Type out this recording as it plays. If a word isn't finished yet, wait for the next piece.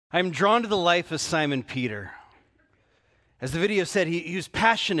I'm drawn to the life of Simon Peter. As the video said, he was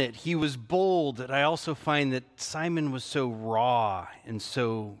passionate, he was bold, and I also find that Simon was so raw and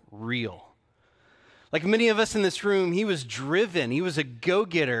so real. Like many of us in this room, he was driven, he was a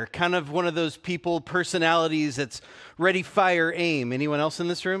go-getter, kind of one of those people, personalities that's ready, fire, aim. Anyone else in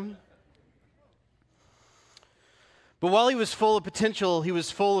this room? But while he was full of potential, he was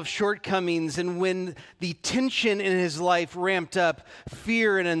full of shortcomings, and when the tension in his life ramped up,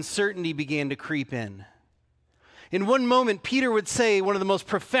 fear and uncertainty began to creep in. In one moment, Peter would say one of the most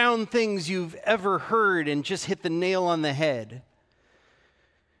profound things you've ever heard and just hit the nail on the head.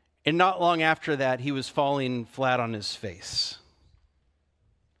 And not long after that, he was falling flat on his face.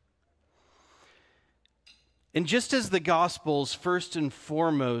 And just as the Gospels, first and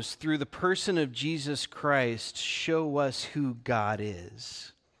foremost, through the person of Jesus Christ, show us who God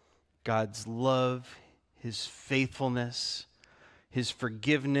is, God's love, his faithfulness, his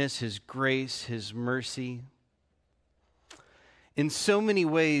forgiveness, his grace, his mercy. In so many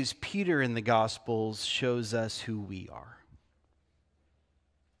ways, Peter in the Gospels shows us who we are.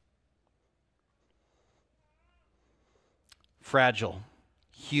 Fragile,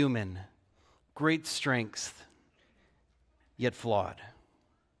 human, great strength, yet flawed.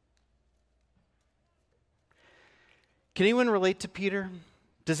 Can anyone relate to Peter?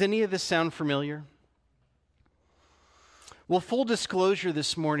 Does any of this sound familiar? Well, full disclosure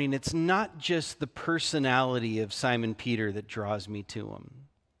this morning, it's not just the personality of Simon Peter that draws me to him.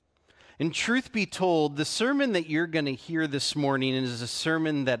 And truth be told, the sermon that you're going to hear this morning is a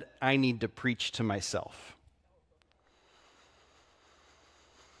sermon that I need to preach to myself.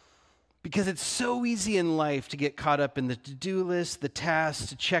 Because it's so easy in life to get caught up in the to-do list, the tasks,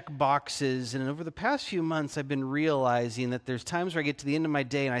 to check boxes. And over the past few months, I've been realizing that there's times where I get to the end of my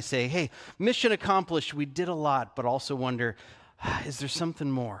day and I say, hey, mission accomplished, we did a lot, but also wonder, is there something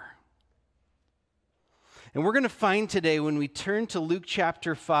more? And we're going to find today when we turn to Luke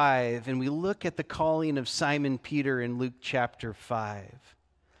chapter 5 and we look at the calling of Simon Peter in Luke chapter 5.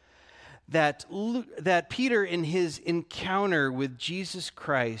 That Peter, in his encounter with Jesus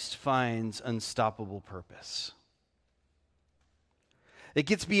Christ, finds unstoppable purpose. It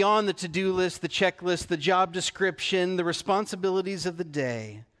gets beyond the to-do list, the checklist, the job description, the responsibilities of the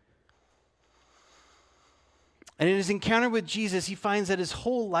day. And in his encounter with Jesus, he finds that his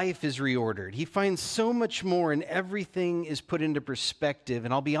whole life is reordered. He finds so much more, and everything is put into perspective.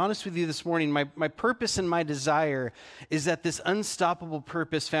 And I'll be honest with you this morning, my purpose and my desire is that this unstoppable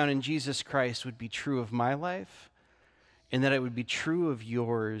purpose found in Jesus Christ would be true of my life, and that it would be true of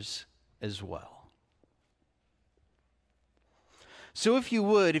yours as well. So if you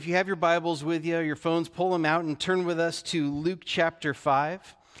would, if you have your Bibles with you, your phones, pull them out and turn with us to Luke chapter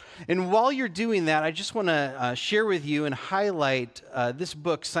 5. And while you're doing that, I just want to share with you and highlight this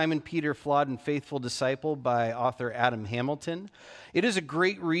book, Simon Peter, Flawed and Faithful Disciple by author Adam Hamilton. It is a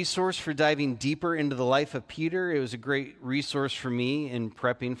great resource for diving deeper into the life of Peter. It was a great resource for me in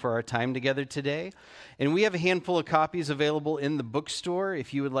prepping for our time together today. And we have a handful of copies available in the bookstore.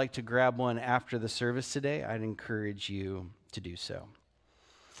 If you would like to grab one after the service today, I'd encourage you to do so.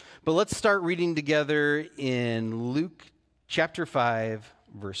 But let's start reading together in Luke chapter 5,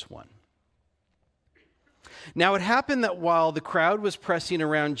 verse 1. Now it happened that while the crowd was pressing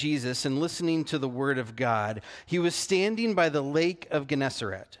around Jesus and listening to the word of God, he was standing by the lake of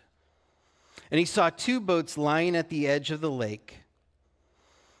Gennesaret. And he saw two boats lying at the edge of the lake,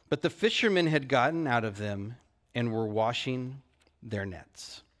 but the fishermen had gotten out of them and were washing their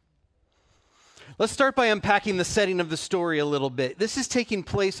nets. Let's start by unpacking the setting of the story a little bit. This is taking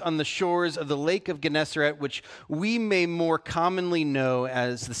place on the shores of the Lake of Gennesaret, which we may more commonly know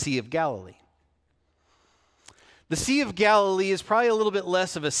as the Sea of Galilee. The Sea of Galilee is probably a little bit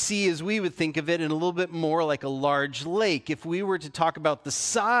less of a sea as we would think of it, and a little bit more like a large lake. If we were to talk about the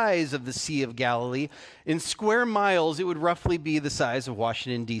size of the Sea of Galilee, in square miles, it would roughly be the size of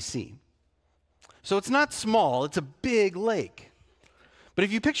Washington, D.C. So it's not small, it's a big lake. But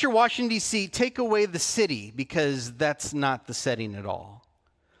if you picture Washington, D.C., take away the city, because that's not the setting at all.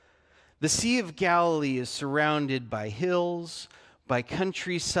 The Sea of Galilee is surrounded by hills, by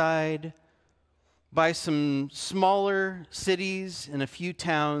countryside, by some smaller cities and a few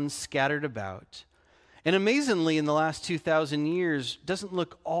towns scattered about. And amazingly, in the last 2,000 years, doesn't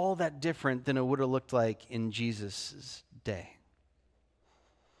look all that different than it would have looked like in Jesus' day.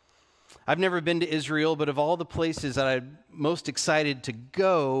 I've never been to Israel, but of all the places that I'm most excited to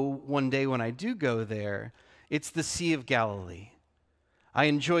go one day when I do go there, it's the Sea of Galilee. I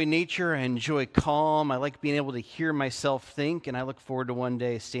enjoy nature, I enjoy calm, I like being able to hear myself think, and I look forward to one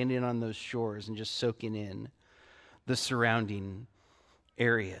day standing on those shores and just soaking in the surrounding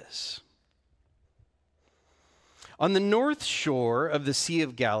areas. On the north shore of the Sea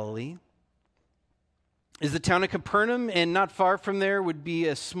of Galilee is the town of Capernaum, and not far from there would be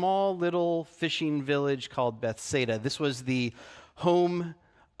a small little fishing village called Bethsaida. This was the home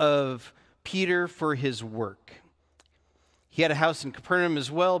of Peter for his work. He had a house in Capernaum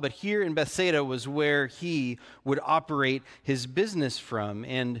as well, but here in Bethsaida was where he would operate his business from.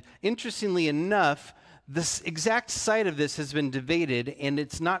 And interestingly enough, this exact site of this has been debated, and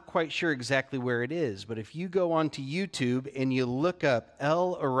it's not quite sure exactly where it is. But if you go onto YouTube and you look up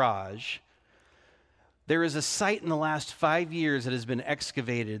El Araj, there is a site in the last 5 years that has been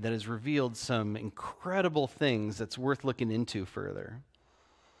excavated that has revealed some incredible things that's worth looking into further.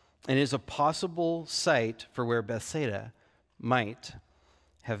 And is a possible site for where Bethsaida might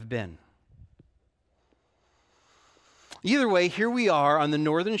have been. Either way, here we are on the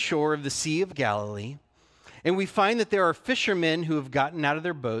northern shore of the Sea of Galilee, and we find that there are fishermen who have gotten out of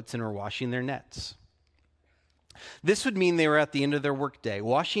their boats and are washing their nets. This would mean they were at the end of their workday.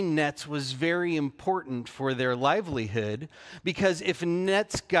 Washing nets was very important for their livelihood because if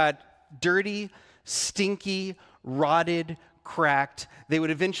nets got dirty, stinky, rotted, cracked, they would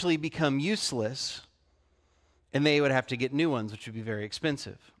eventually become useless and they would have to get new ones, which would be very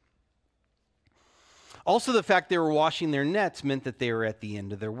expensive. Also, the fact they were washing their nets meant that they were at the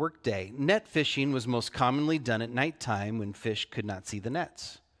end of their workday. Net fishing was most commonly done at nighttime when fish could not see the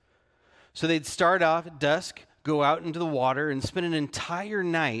nets. So they'd start off at dusk, go out into the water, and spend an entire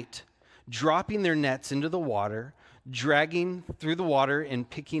night dropping their nets into the water, dragging through the water, and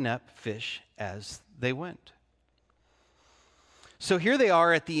picking up fish as they went. So here they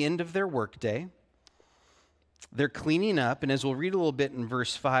are at the end of their workday. They're cleaning up, and as we'll read a little bit in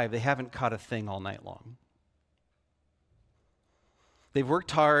verse 5, they haven't caught a thing all night long. They've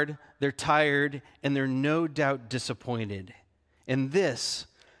worked hard, they're tired, and they're no doubt disappointed. And this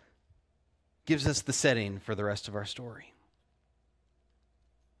gives us the setting for the rest of our story.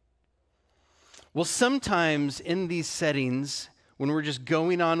 Well, sometimes in these settings, when we're just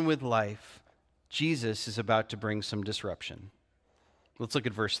going on with life, Jesus is about to bring some disruption. Let's look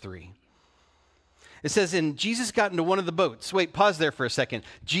at verse 3. It says, and Jesus got into one of the boats. Wait, pause there for a second.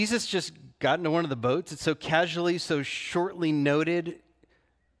 Jesus just got into one of the boats? It's so casually, so shortly noted.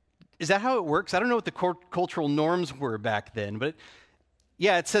 Is that how it works? I don't know what the cultural norms were back then, but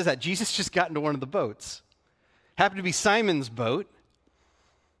yeah, it says that. Jesus just got into one of the boats. Happened to be Simon's boat.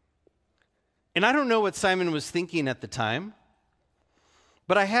 And I don't know what Simon was thinking at the time,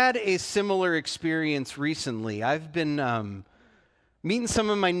 but I had a similar experience recently. I've been meeting some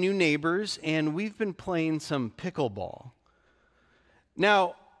of my new neighbors, and we've been playing some pickleball.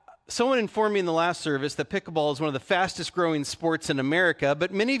 Now, someone informed me in the last service that pickleball is one of the fastest growing sports in America,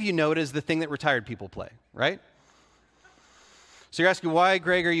 but many of you know it as the thing that retired people play, right? So you're asking, why,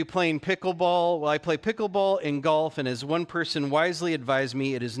 Greg, are you playing pickleball? Well, I play pickleball and golf, and as one person wisely advised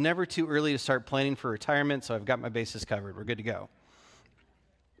me, it is never too early to start planning for retirement, so I've got my bases covered. We're good to go.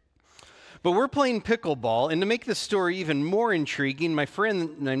 But we're playing pickleball, and to make this story even more intriguing, my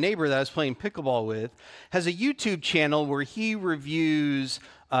neighbor that I was playing pickleball with, has a YouTube channel where he reviews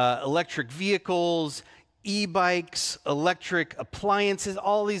electric vehicles, e-bikes, electric appliances,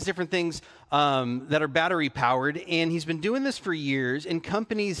 all these different things that are battery powered, and he's been doing this for years, and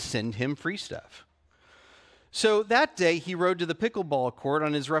companies send him free stuff. So that day, he rode to the pickleball court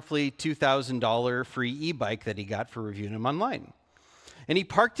on his roughly $2,000 free e-bike that he got for reviewing him online. And he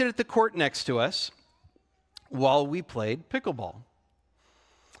parked it at the court next to us while we played pickleball.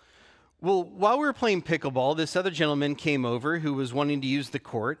 Well, while we were playing pickleball, this other gentleman came over who was wanting to use the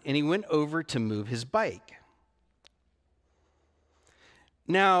court, and he went over to move his bike.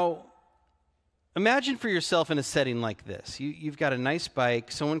 Now, imagine for yourself in a setting like this. You've got a nice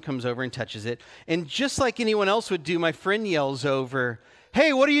bike, someone comes over and touches it, and just like anyone else would do, my friend yells over,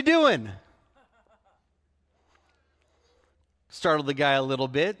 "Hey, what are you doing?" Startled the guy a little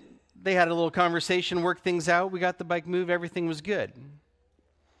bit. They had a little conversation, worked things out. We got the bike moved. Everything was good.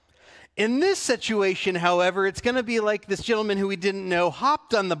 In this situation, however, it's going to be like this gentleman who we didn't know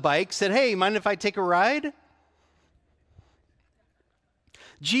hopped on the bike, said, "Hey, mind if I take a ride?"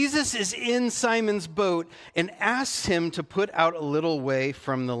 Jesus is in Simon's boat and asks him to put out a little way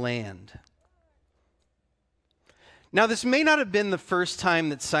from the land. Now, this may not have been the first time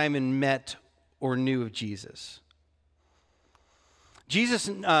that Simon met or knew of Jesus. Jesus,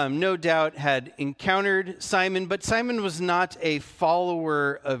 no doubt, had encountered Simon, but Simon was not a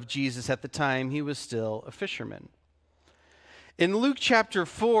follower of Jesus at the time. He was still a fisherman. In Luke chapter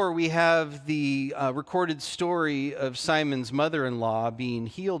 4, we have the recorded story of Simon's mother-in-law being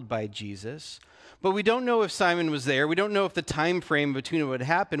healed by Jesus. But we don't know if Simon was there. We don't know if the time frame between it would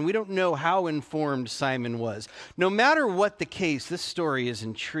happen. We don't know how informed Simon was. No matter what the case, this story is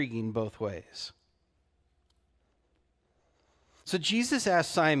intriguing both ways. So Jesus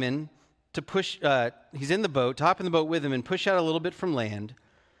asked Simon to push, he's in the boat, to hop in the boat with him and push out a little bit from land.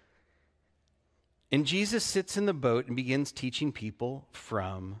 And Jesus sits in the boat and begins teaching people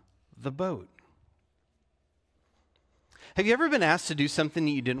from the boat. Have you ever been asked to do something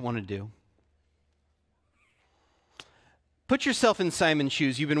that you didn't want to do? Put yourself in Simon's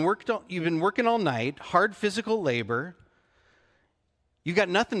shoes. You've been working all night, hard physical labor. You've got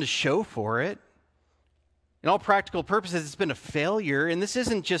nothing to show for it. In all practical purposes, it's been a failure. And this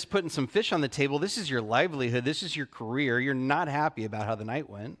isn't just putting some fish on the table. This is your livelihood. This is your career. You're not happy about how the night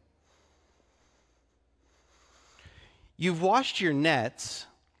went. You've washed your nets,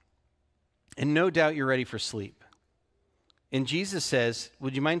 and no doubt you're ready for sleep. And Jesus says,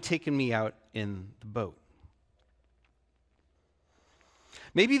 would you mind taking me out in the boat?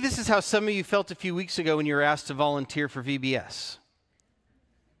 Maybe this is how some of you felt a few weeks ago when you were asked to volunteer for VBS.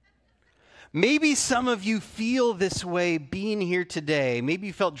 Maybe some of you feel this way being here today. Maybe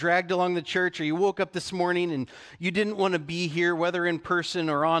you felt dragged along the church, or you woke up this morning and you didn't want to be here, whether in person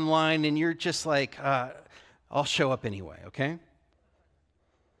or online, and you're just like, I'll show up anyway, okay?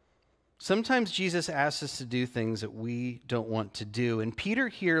 Sometimes Jesus asks us to do things that we don't want to do. And Peter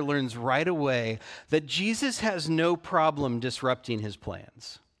here learns right away that Jesus has no problem disrupting his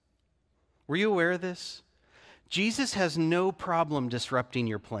plans. Were you aware of this? Jesus has no problem disrupting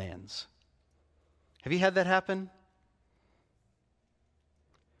your plans. Have you had that happen?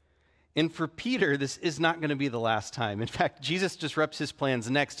 And for Peter, this is not going to be the last time. In fact, Jesus disrupts his plans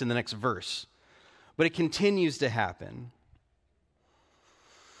next in the next verse. But it continues to happen.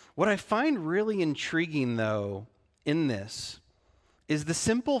 What I find really intriguing, though, in this is the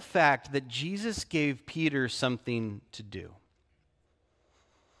simple fact that Jesus gave Peter something to do.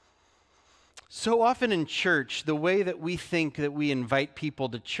 So often in church, the way that we think that we invite people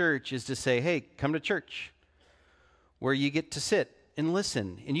to church is to say, hey, come to church, where you get to sit and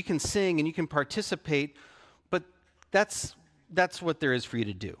listen, and you can sing and you can participate, but that's what there is for you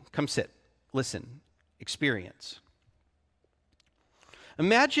to do. Come sit, listen, experience.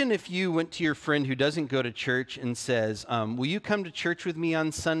 Imagine if you went to your friend who doesn't go to church and says, will you come to church with me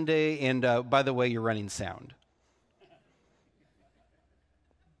on Sunday? And by the way, you're running sound.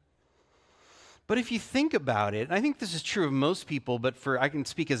 But if you think about it, and I think this is true of most people, but I can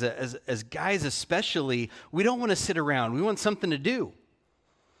speak as guys especially, we don't want to sit around. We want something to do.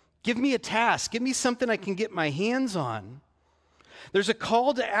 Give me a task. Give me something I can get my hands on. There's a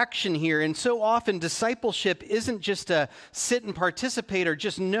call to action here, and so often discipleship isn't just to sit and participate or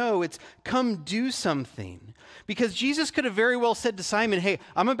just know, it's come do something. Because Jesus could have very well said to Simon, hey,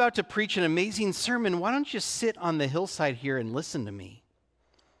 I'm about to preach an amazing sermon. Why don't you sit on the hillside here and listen to me?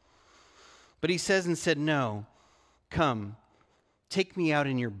 But he says instead, no, come, take me out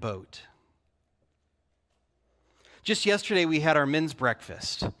in your boat. Just yesterday, we had our men's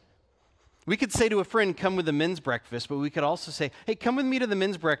breakfast. We could say to a friend, come with the men's breakfast, but we could also say, hey, come with me to the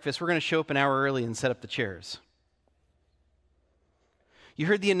men's breakfast. We're going to show up an hour early and set up the chairs. You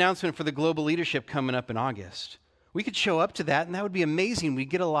heard the announcement for the global leadership coming up in August. We could show up to that, and that would be amazing. We'd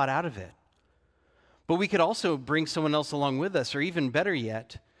get a lot out of it. But we could also bring someone else along with us, or even better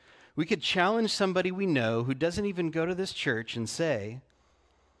yet, we could challenge somebody we know who doesn't even go to this church and say,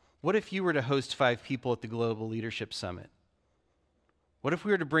 what if you were to host 5 people at the Global Leadership Summit? What if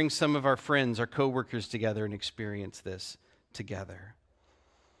we were to bring some of our friends, our coworkers together and experience this together?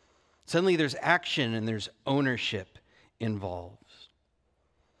 Suddenly there's action and there's ownership involved.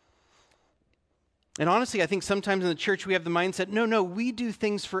 And honestly, I think sometimes in the church we have the mindset, no, we do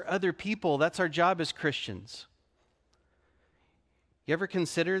things for other people. That's our job as Christians. You ever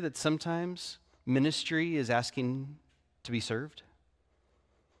consider that sometimes ministry is asking to be served?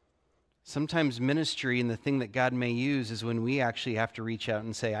 Sometimes ministry and the thing that God may use is when we actually have to reach out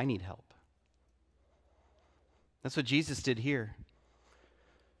and say, I need help. That's what Jesus did here.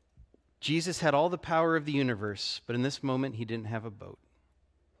 Jesus had all the power of the universe, but in this moment he didn't have a boat.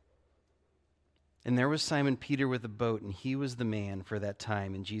 And there was Simon Peter with a boat, and he was the man for that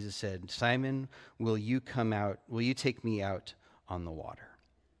time. And Jesus said, Simon, will you come out? Will you take me out on the water?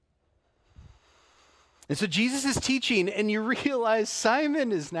 And so Jesus is teaching, and you realize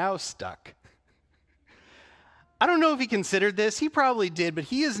Simon is now stuck. I don't know if he considered this. He probably did, but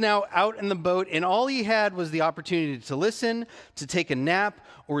he is now out in the boat, and all he had was the opportunity to listen, to take a nap,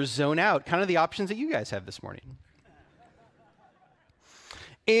 or zone out, kind of the options that you guys have this morning.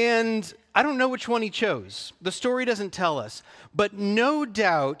 And I don't know which one he chose. The story doesn't tell us. But no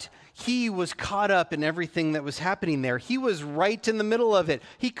doubt he was caught up in everything that was happening there. He was right in the middle of it.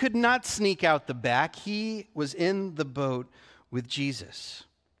 He could not sneak out the back. He was in the boat with Jesus.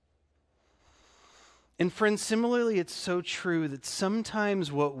 And friends, similarly, it's so true that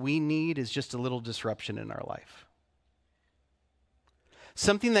sometimes what we need is just a little disruption in our life.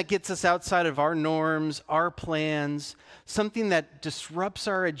 Something that gets us outside of our norms, our plans, something that disrupts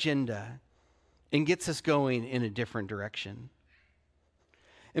our agenda and gets us going in a different direction.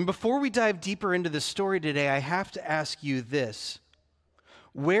 And before we dive deeper into the story today, I have to ask you this.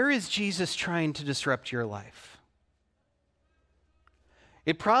 Where is Jesus trying to disrupt your life?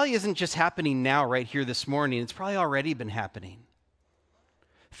 It probably isn't just happening now, right here this morning. It's probably already been happening.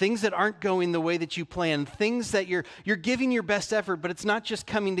 Things that aren't going the way that you planned, things that you're giving your best effort, but it's not just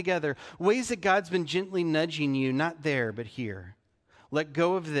coming together. Ways that God's been gently nudging you, not there, but here. Let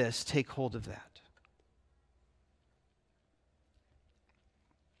go of this, take hold of that.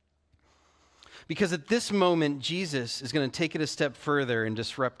 Because at this moment, Jesus is going to take it a step further and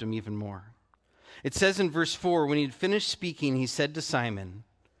disrupt him even more. It says in verse 4, when he'd finished speaking, he said to Simon,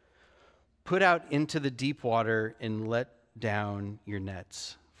 "Put out into the deep water and let down your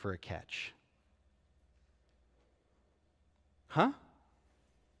nets for a catch." Huh?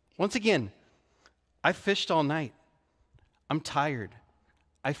 Once again, I fished all night. I'm tired.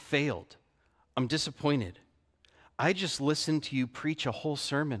 I failed. I'm disappointed. I just listened to you preach a whole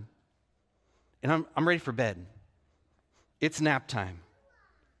sermon. And I'm ready for bed. It's nap time.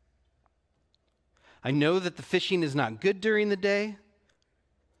 I know that the fishing is not good during the day.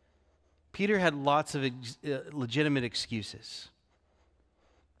 Peter had lots of legitimate excuses.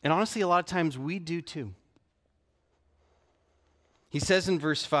 And honestly, a lot of times we do too. He says in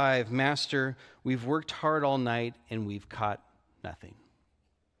verse 5, "Master, we've worked hard all night and we've caught nothing."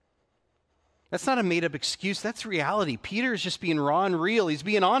 That's not a made-up excuse. That's reality. Peter is just being raw and real. He's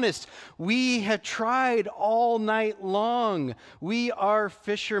being honest. We have tried all night long. We are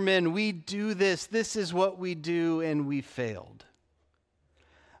fishermen. We do this. This is what we do, and we failed.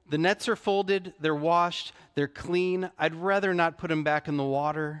 The nets are folded. They're washed. They're clean. I'd rather not put them back in the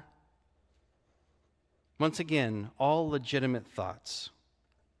water. Once again, all legitimate thoughts.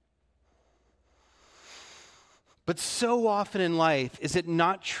 But so often in life, is it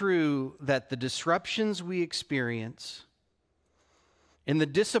not true that the disruptions we experience and the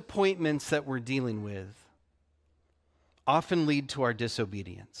disappointments that we're dealing with often lead to our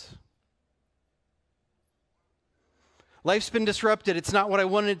disobedience? Life's been disrupted. It's not what I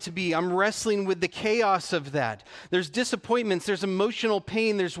wanted it to be. I'm wrestling with the chaos of that. There's disappointments. There's emotional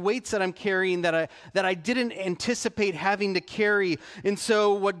pain. There's weights that I'm carrying that I didn't anticipate having to carry. And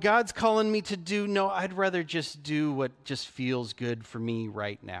so what God's calling me to do, no, I'd rather just do what just feels good for me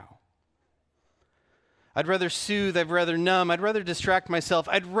right now. I'd rather soothe. I'd rather numb. I'd rather distract myself.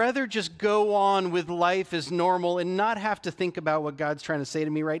 I'd rather just go on with life as normal and not have to think about what God's trying to say to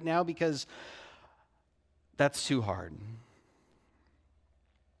me right now, because that's too hard.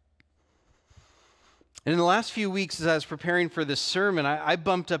 And in the last few weeks, as I was preparing for this sermon, I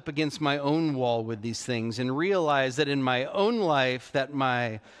bumped up against my own wall with these things and realized that in my own life, that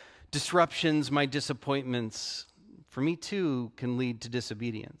my disruptions, my disappointments, for me too, can lead to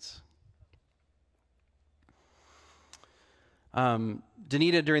disobedience.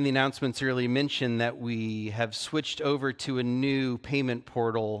 Danita, during the announcements earlier, mentioned that we have switched over to a new payment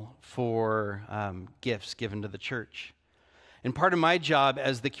portal for gifts given to the church. And part of my job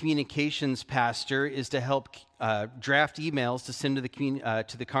as the communications pastor is to help draft emails to send to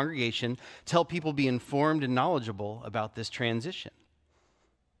the congregation to help people be informed and knowledgeable about this transition.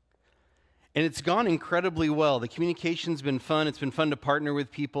 And it's gone incredibly well. The communication's been fun. It's been fun to partner with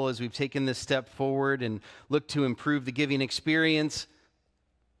people as we've taken this step forward and look to improve the giving experience.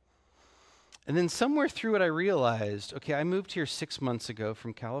 And then somewhere through it, I realized, okay, I moved here 6 months ago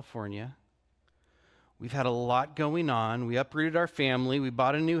from California. We've had a lot going on. We uprooted our family. We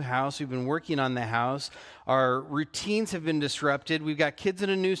bought a new house. We've been working on the house. Our routines have been disrupted. We've got kids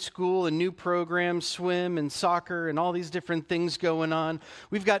in a new school, a new program, swim and soccer and all these different things going on.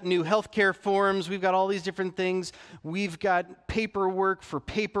 We've got new healthcare forms. We've got all these different things. We've got paperwork for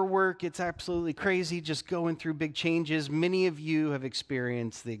paperwork. It's absolutely crazy just going through big changes. Many of you have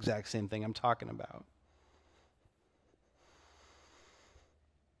experienced the exact same thing I'm talking about.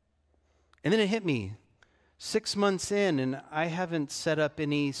 And then it hit me. 6 months in, and I haven't set up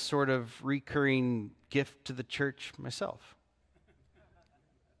any sort of recurring gift to the church myself.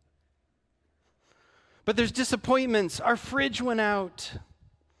 But there's disappointments. Our fridge went out.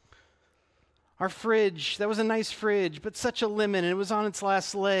 Our fridge, that was a nice fridge, but such a lemon, and it was on its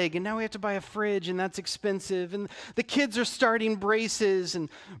last leg, and now we have to buy a fridge, and that's expensive. And the kids are starting braces, and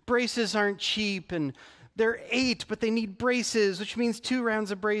braces aren't cheap, and they're 8, but they need braces, which means 2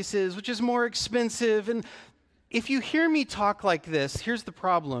 rounds of braces, which is more expensive. And if you hear me talk like this, here's the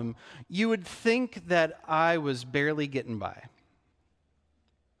problem. You would think that I was barely getting by.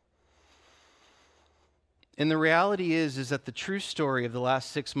 And the reality is that the true story of the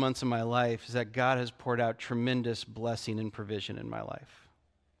last 6 months of my life is that God has poured out tremendous blessing and provision in my life.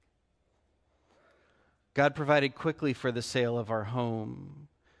 God provided quickly for the sale of our home.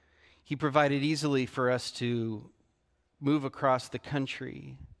 He provided easily for us to move across the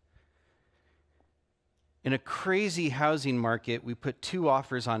country. In a crazy housing market, we put 2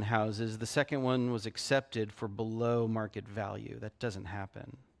 offers on houses. The second one was accepted for below market value. That doesn't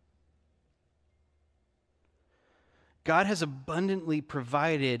happen. God has abundantly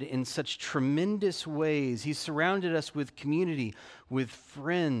provided in such tremendous ways. He's surrounded us with community, with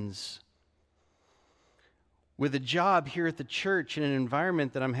friends, with a job here at the church in an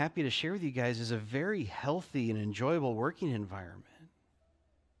environment that I'm happy to share with you guys is a very healthy and enjoyable working environment.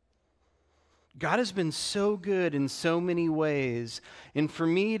 God has been so good in so many ways, and for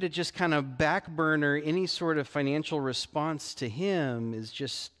me to just kind of back burner any sort of financial response to Him is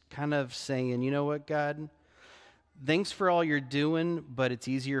just kind of saying, you know what, God? Thanks for all you're doing, but it's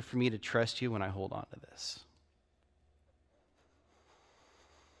easier for me to trust you when I hold on to this.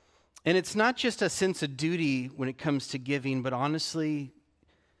 And it's not just a sense of duty when it comes to giving, but honestly,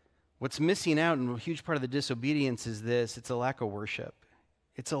 what's missing out, and a huge part of the disobedience is this, it's a lack of worship.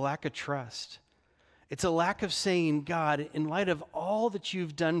 It's a lack of trust. It's a lack of saying, God, in light of all that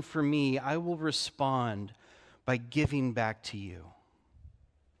you've done for me, I will respond by giving back to you.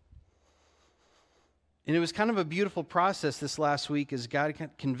 And it was kind of a beautiful process this last week as God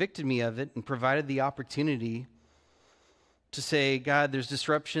convicted me of it and provided the opportunity to say, God, there's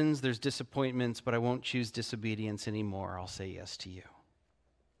disruptions, there's disappointments, but I won't choose disobedience anymore. I'll say yes to you.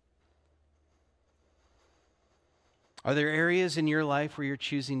 Are there areas in your life where you're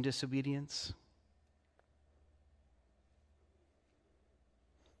choosing disobedience?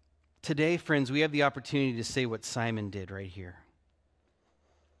 Today, friends, we have the opportunity to say what Simon did right here.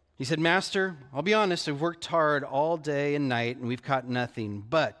 He said, Master, I'll be honest, I've worked hard all day and night, and we've caught nothing,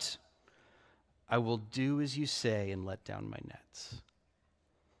 but I will do as you say and let down my nets.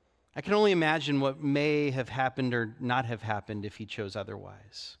 I can only imagine what may have happened or not have happened if he chose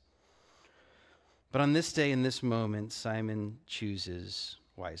otherwise. But on this day, in this moment, Simon chooses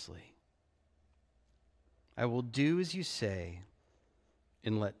wisely. I will do as you say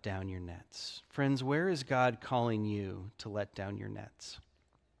and let down your nets. Friends, where is God calling you to let down your nets?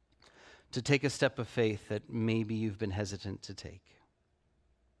 To take a step of faith that maybe you've been hesitant to take?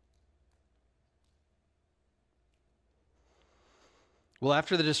 Well,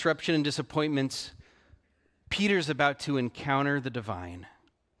 after the disruption and disappointments, Peter's about to encounter the divine.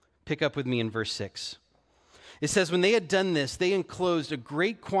 Pick up with me in verse 6. It says, when they had done this, they enclosed a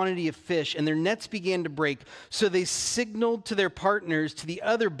great quantity of fish, and their nets began to break. So they signaled to their partners to the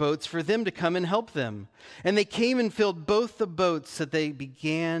other boats for them to come and help them. And they came and filled both the boats so they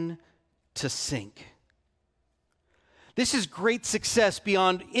began to sink. This is great success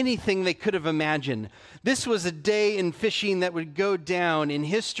beyond anything they could have imagined. This was a day in fishing that would go down in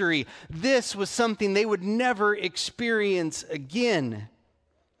history. This was something they would never experience again.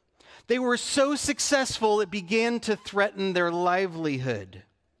 They were so successful, it began to threaten their livelihood.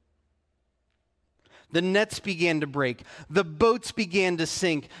 The nets began to break. The boats began to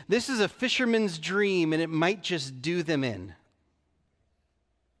sink. This is a fisherman's dream, and it might just do them in.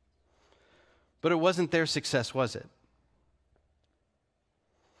 But it wasn't their success, was it?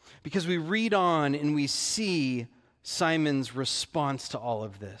 Because we read on and we see Simon's response to all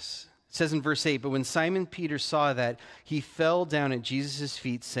of this. It says in verse 8, but when Simon Peter saw that, he fell down at Jesus'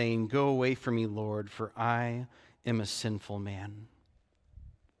 feet, saying, go away from me, Lord, for I am a sinful man.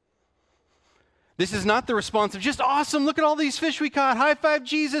 This is not the response of just awesome, look at all these fish we caught, high five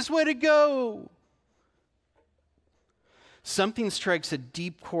Jesus, way to go. Something strikes a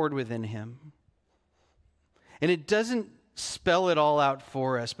deep chord within him. And it doesn't spell it all out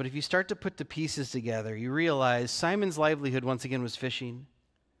for us, but if you start to put the pieces together, you realize Simon's livelihood once again was fishing.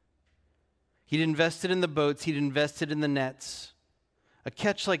 He'd invested in the boats, he'd invested in the nets. A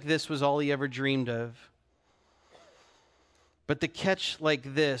catch like this was all he ever dreamed of. But the catch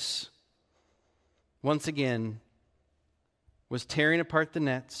like this, once again, was tearing apart the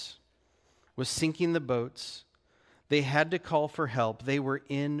nets, was sinking the boats. They had to call for help. They were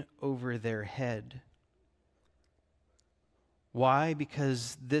in over their head. Why?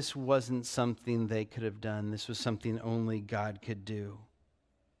 Because this wasn't something they could have done. This was something only God could do.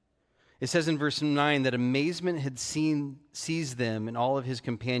 It says in verse 9 that amazement had seized them and all of his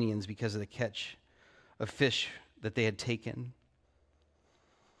companions because of the catch of fish that they had taken.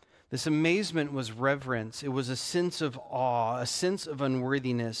 This amazement was reverence. It was a sense of awe, a sense of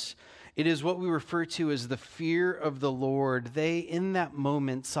unworthiness. It is what we refer to as the fear of the Lord. They, in that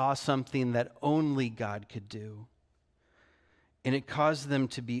moment, saw something that only God could do. And it caused them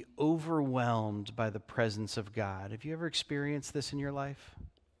to be overwhelmed by the presence of God. Have you ever experienced this in your life?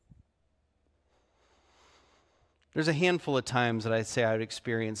 There's a handful of times that I'd say I would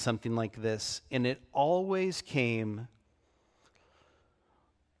experience something like this, and it always came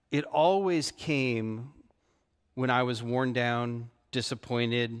when I was worn down,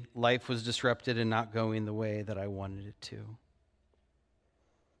 disappointed, life was disrupted and not going the way that I wanted it to.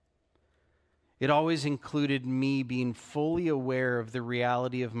 It always included me being fully aware of the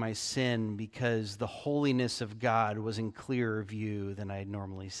reality of my sin because the holiness of God was in clearer view than I'd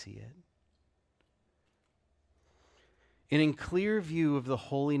normally see it. And in clear view of the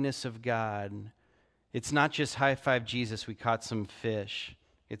holiness of God, it's not just high five Jesus, we caught some fish.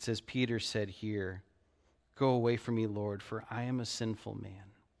 It's as Peter said here, go away from me, Lord, for I am a sinful man.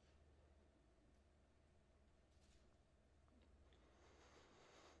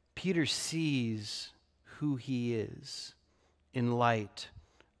 Peter sees who he is in light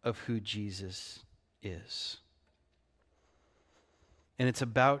of who Jesus is. And it's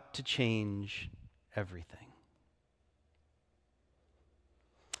about to change everything.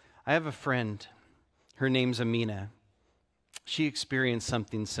 I have a friend. Her name's Amina. She experienced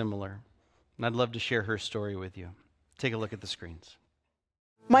something similar, and I'd love to share her story with you. Take a look at the screens.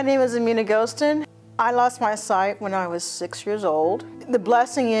 My name is Amina Ghostin. I lost my sight when I was 6 years old. The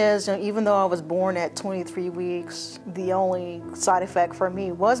blessing is, even though I was born at 23 weeks, the only side effect for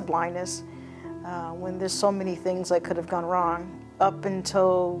me was blindness, when there's so many things that could have gone wrong. Up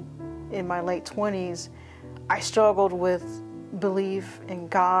until in my late 20s, I struggled with belief in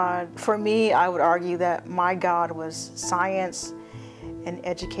God. For me, I would argue that my God was science and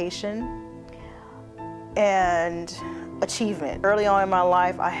education and achievement. Early on in my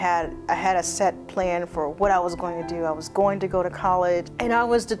life, I had a set plan for what I was going to do. I was going to go to college, and I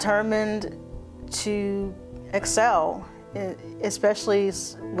was determined to excel, especially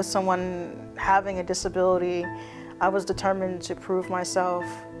with someone having a disability. I was determined to prove myself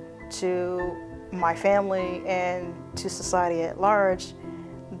to my family and to society at large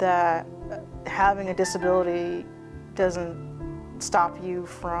that having a disability doesn't stop you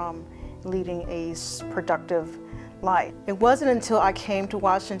from leading a productive life. It wasn't until I came to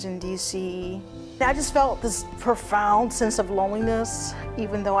Washington, D.C., I just felt this profound sense of loneliness.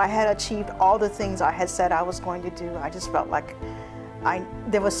 Even though I had achieved all the things I had said I was going to do, I just felt like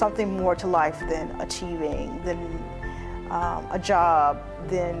there was something more to life than achieving, than a job,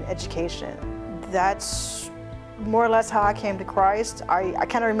 than education. That's more or less how I came to Christ. I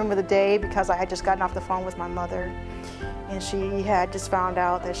kind of remember the day because I had just gotten off the phone with my mother, and she had just found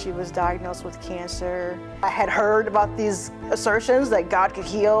out that she was diagnosed with cancer. I had heard about these assertions that God could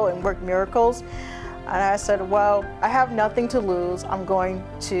heal and work miracles, and I said, well, I have nothing to lose. I'm going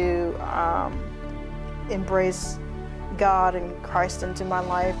to embrace God and Christ into my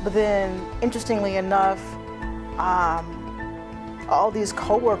life. But then, interestingly enough, all these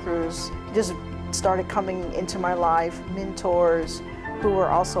coworkers just started coming into my life, mentors who were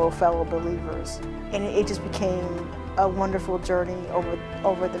also fellow believers. And it just became a wonderful journey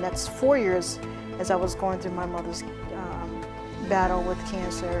over the next 4 years as I was going through my mother's battle with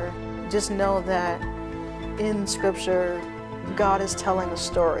cancer. Just know that in Scripture, God is telling a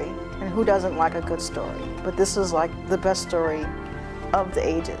story, and who doesn't like a good story? But this is like the best story of the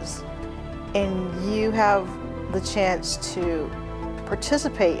ages. And you have the chance to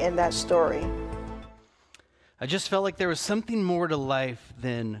participate in that story. I just felt like there was something more to life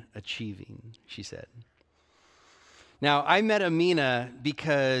than achieving, she said. Now, I met Amina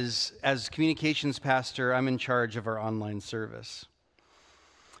because as communications pastor, I'm in charge of our online service.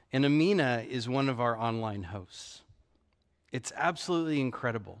 And Amina is one of our online hosts. It's absolutely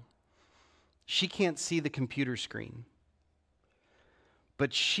incredible. She can't see the computer screen,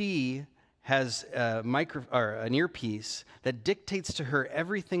 but she has an earpiece that dictates to her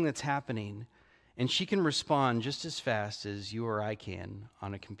everything that's happening, and she can respond just as fast as you or I can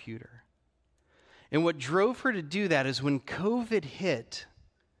on a computer. And what drove her to do that is when COVID hit,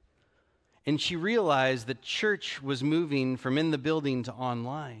 and she realized that church was moving from in the building to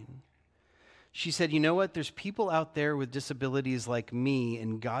online, she said, you know what, there's people out there with disabilities like me,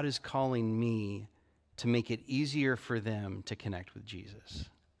 and God is calling me to make it easier for them to connect with Jesus.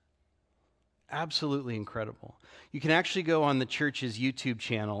 Absolutely incredible. You can actually go on the church's YouTube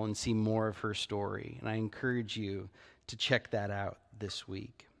channel and see more of her story, and I encourage you to check that out this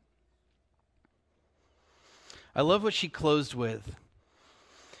week. I love what she closed with.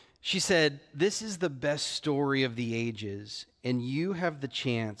 She said, "This is the best story of the ages, and you have the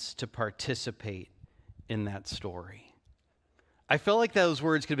chance to participate in that story." I felt like those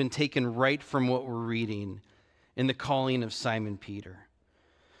words could have been taken right from what we're reading in the calling of Simon Peter.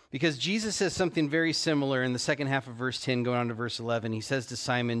 Because Jesus says something very similar in the second half of verse 10, going on to verse 11. He says to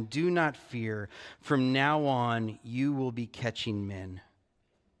Simon, "Do not fear. From now on, you will be catching men."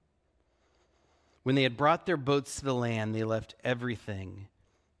 When they had brought their boats to the land, they left everything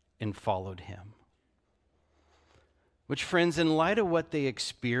and followed him. Which, friends, in light of what they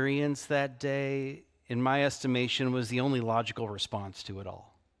experienced that day, in my estimation, was the only logical response to it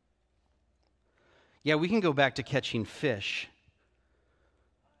all. Yeah, we can go back to catching fish,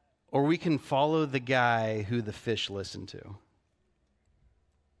 or we can follow the guy who the fish listened to.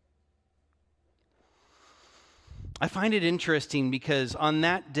 I find it interesting because on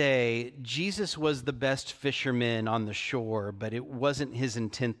that day, Jesus was the best fisherman on the shore, but it wasn't his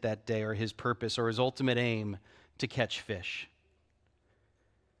intent that day or his purpose or his ultimate aim to catch fish.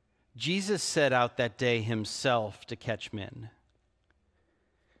 Jesus set out that day himself to catch men.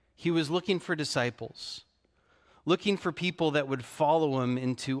 He was looking for disciples, looking for people that would follow him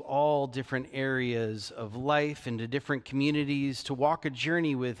into all different areas of life, into different communities, to walk a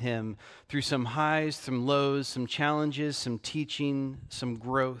journey with him through some highs, some lows, some challenges, some teaching, some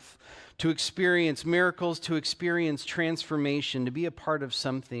growth, to experience miracles, to experience transformation, to be a part of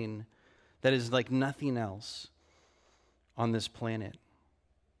something that is like nothing else on this planet.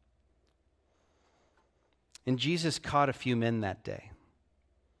 And Jesus caught a few men that day.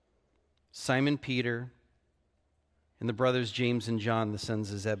 Simon Peter, and the brothers James and John, the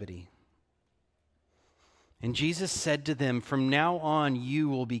sons of Zebedee. And Jesus said to them, "From now on, you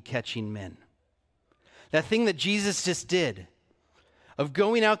will be catching men." That thing that Jesus just did, of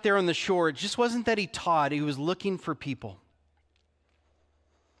going out there on the shore, it just wasn't that he taught, he was looking for people.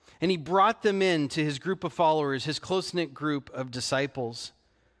 And he brought them into his group of followers, his close-knit group of disciples.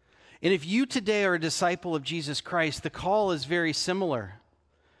 And if you today are a disciple of Jesus Christ, the call is very similar.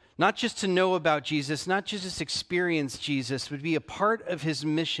 Not just to know about Jesus, not just to experience Jesus, but be a part of his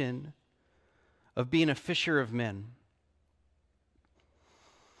mission of being a fisher of men.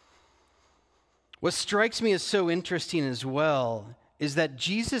 What strikes me as so interesting as well is that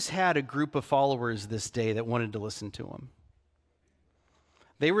Jesus had a group of followers this day that wanted to listen to him.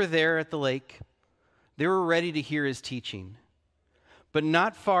 They were there at the lake. They were ready to hear his teaching. But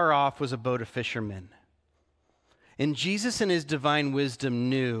not far off was a boat of fishermen. And Jesus in his divine wisdom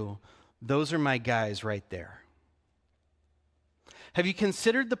knew, those are my guys right there. Have you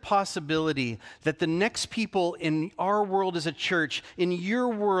considered the possibility that the next people in our world as a church, in your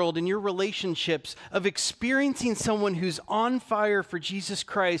world, in your relationships, of experiencing someone who's on fire for Jesus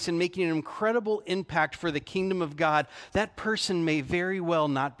Christ and making an incredible impact for the kingdom of God, that person may very well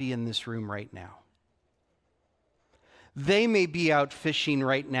not be in this room right now. They may be out fishing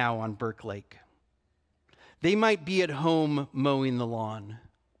right now on Burke Lake. They might be at home mowing the lawn.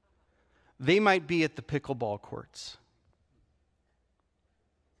 They might be at the pickleball courts.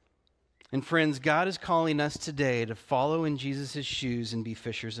 And friends, God is calling us today to follow in Jesus' shoes and be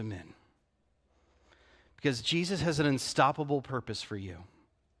fishers of men. Because Jesus has an unstoppable purpose for you.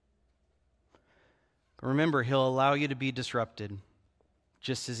 But remember, he'll allow you to be disrupted,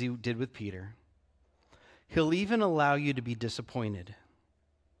 just as he did with Peter. He'll even allow you to be disappointed.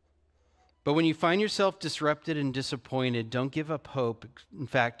 But when you find yourself disrupted and disappointed, don't give up hope. In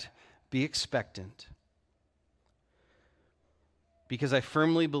fact, be expectant. Because I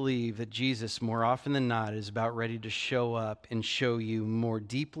firmly believe that Jesus, more often than not, is about ready to show up and show you more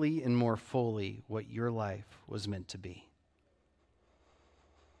deeply and more fully what your life was meant to be.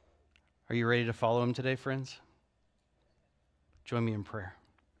 Are you ready to follow him today, friends? Join me in prayer.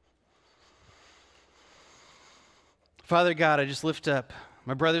 Father God, I just lift up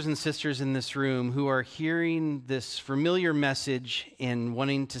my brothers and sisters in this room who are hearing this familiar message and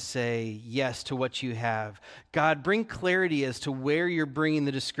wanting to say yes to what you have. God, bring clarity as to where you're bringing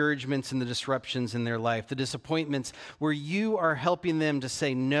the discouragements and the disruptions in their life, the disappointments where you are helping them to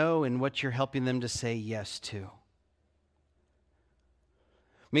say no and what you're helping them to say yes to.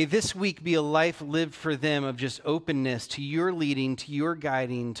 May this week be a life lived for them of just openness to your leading, to your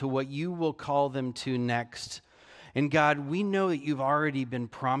guiding, to what you will call them to next. And God, we know that you've already been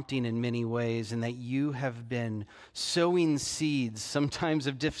prompting in many ways and that you have been sowing seeds, sometimes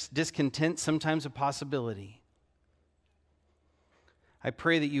of discontent, sometimes of possibility. I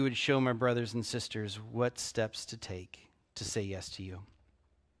pray that you would show my brothers and sisters what steps to take to say yes to you.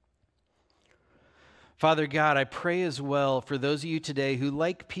 Father God, I pray as well for those of you today who,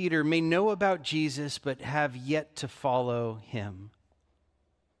 like Peter, may know about Jesus but have yet to follow him.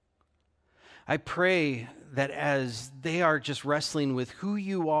 I pray that as they are just wrestling with who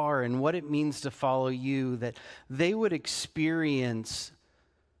you are and what it means to follow you, that they would experience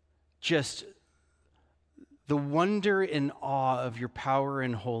just the wonder and awe of your power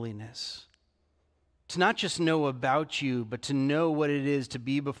and holiness. To not just know about you, but to know what it is to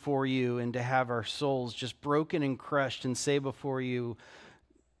be before you and to have our souls just broken and crushed and say before you,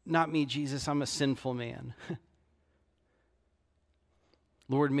 not me, Jesus, I'm a sinful man.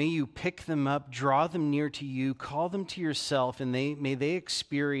 Lord, may you pick them up, draw them near to you, call them to yourself, and may they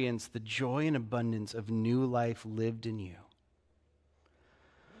experience the joy and abundance of new life lived in you.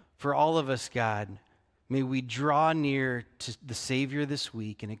 For all of us, God, may we draw near to the Savior this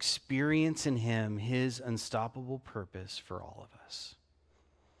week and experience in him his unstoppable purpose for all of us.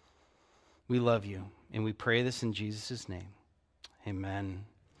 We love you, and we pray this in Jesus' name. Amen.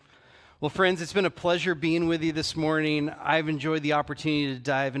 Well, friends, it's been a pleasure being with you this morning. I've enjoyed the opportunity to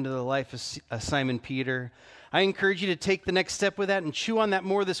dive into the life of Simon Peter. I encourage you to take the next step with that and chew on that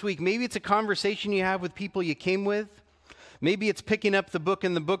more this week. Maybe it's a conversation you have with people you came with. Maybe it's picking up the book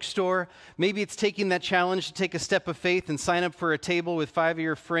in the bookstore. Maybe it's taking that challenge to take a step of faith and sign up for a table with 5 of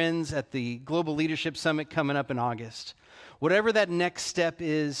your friends at the Global Leadership Summit coming up in August. Whatever that next step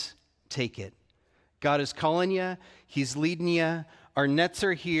is, take it. God is calling you. He's leading you. Our nets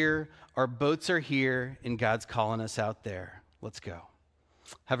are here. Our boats are here, and God's calling us out there. Let's go.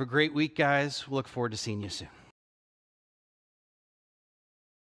 Have a great week, guys. We'll look forward to seeing you soon.